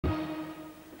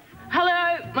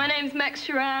name's Max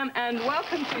Sharam and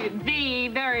welcome to the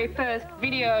very first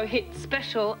video hit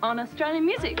special on Australian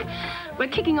music. We're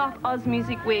kicking off Oz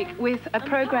Music Week with a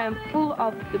program full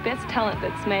of the best talent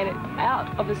that's made it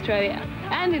out of Australia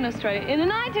and in Australia in the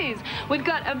 90s. We've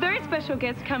got a very special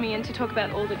guest coming in to talk about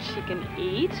all that she can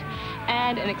eat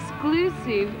and an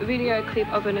exclusive video clip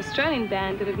of an Australian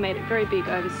band that have made it very big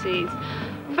overseas.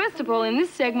 First of all, in this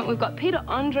segment, we've got Peter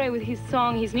Andre with his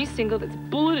song, his new single that's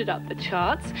bulleted up the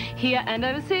charts here and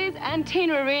overseas, and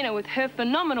Tina Arena with her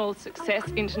phenomenal success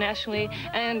internationally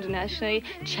and nationally,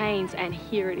 Chains, and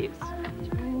here it is.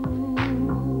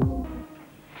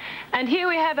 And here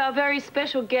we have our very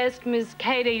special guest, Ms.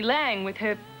 Katie Lang, with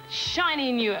her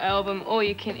shiny new album, All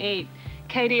You Can Eat.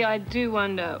 Katie, I do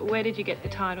wonder, where did you get the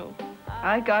title?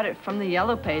 I got it from the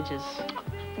Yellow Pages.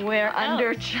 Where under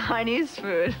else? Chinese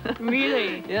food.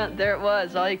 Really? Yeah, there it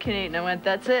was, all you can eat, and I went,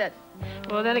 that's it.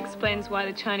 Well, that explains why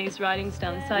the Chinese writing's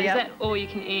down the side. Yep. Is that all you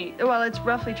can eat? Well, it's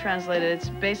roughly translated.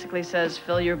 It basically says,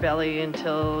 fill your belly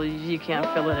until you can't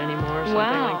fill it anymore, or something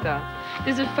like that.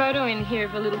 There's a photo in here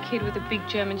of a little kid with a big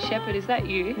German Shepherd. Is that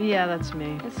you? Yeah, that's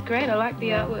me. That's great. I like the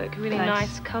artwork. Really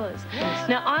nice colours. Yes.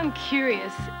 Now, I'm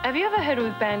curious. Have you ever heard of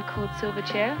a band called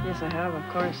Silverchair? Yes, I have, of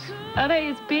course. Are they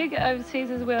as big overseas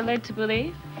as we're led to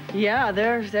believe? Yeah,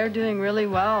 they're doing really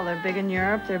well. They're big in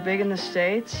Europe. They're big in the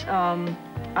States.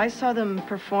 I saw them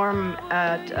perform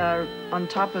at on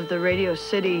top of the Radio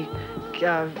City.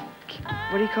 What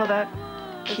do you call that?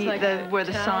 Where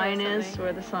the sign is.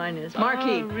 Where the sign is.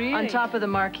 Marquee. Oh, really? On top of the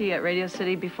marquee at Radio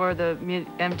City before the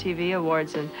MTV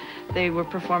Awards, and they were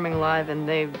performing live, and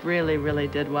they really, really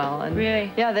did well. And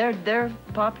really? Yeah, they're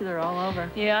popular all over.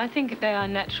 Yeah, I think they are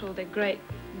natural. They're great.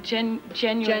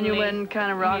 Genuine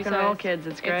kind of rock and roll kids.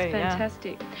 It's great. It's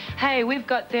fantastic. Yeah. Hey, we've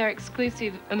got their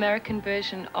exclusive American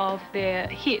version of their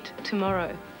hit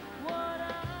Tomorrow.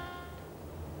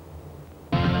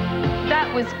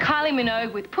 That was Kylie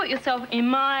Minogue with Put Yourself in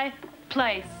My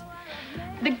Place.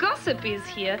 The gossip is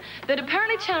here that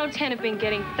apparently Channel 10 have been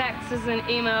getting faxes and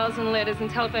emails and letters and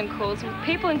telephone calls with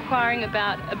people inquiring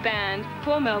about a band,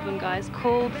 4 Melbourne guys,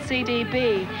 called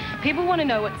CDB. People want to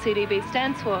know what CDB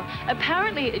stands for.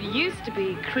 Apparently it used to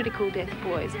be Critical Death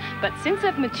Boys, but since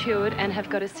they've matured and have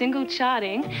got a single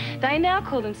charting, they now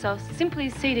call themselves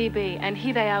simply CDB, and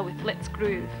here they are with Let's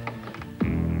Groove.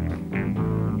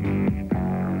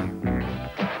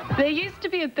 There used to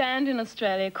be a band in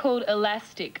Australia called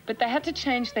Elastic, but they had to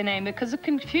change their name because of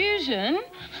confusion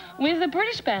with a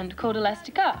British band called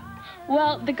Elastica.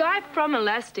 Well, the guy from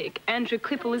Elastic, Andrew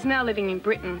Clipple, is now living in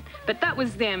Britain, but that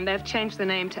was them. They've changed the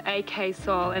name to AK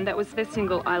Soul, and that was their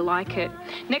single, I Like It.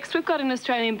 Next, we've got an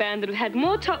Australian band that have had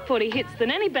more top 40 hits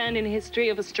than any band in the history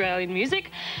of Australian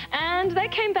music, and they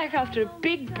came back after a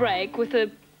big break with a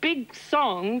big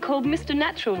song called Mr.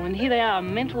 Natural, and here they are,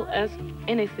 mental as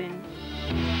anything.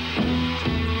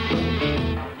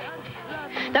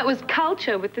 That was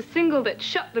Culture with the single that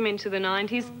shot them into the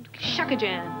 90s, Shaka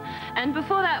Jam. And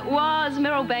before that was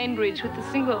Merrill Bainbridge with the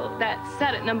single that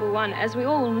sat at #1, as we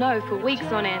all know, for weeks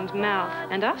on end, Mouth.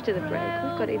 And after the break,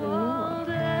 we've got even more.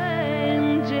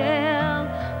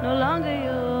 No longer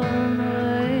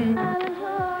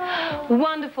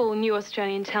wonderful new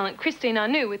Australian talent, Christine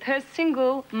Anu, with her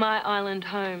single, My Island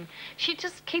Home. She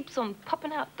just keeps on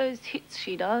popping out those hits,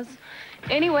 she does.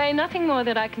 Anyway, nothing more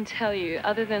that I can tell you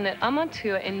other than that I'm on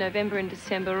tour in November and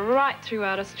December right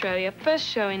throughout Australia. First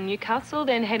show in Newcastle,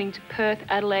 then heading to Perth,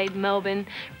 Adelaide, Melbourne,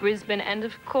 Brisbane, and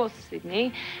of course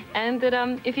Sydney. And that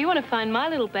if you want to find my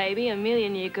little baby, A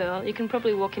Million Year Girl, you can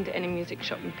probably walk into any music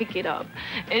shop and pick it up.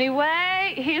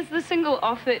 Anyway, here's the single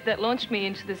off it that launched me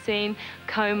into the scene,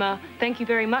 Coma. Thank you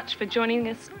very much for joining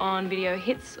us on Video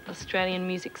Hits Australian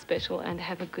Music Special, and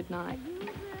have a good night.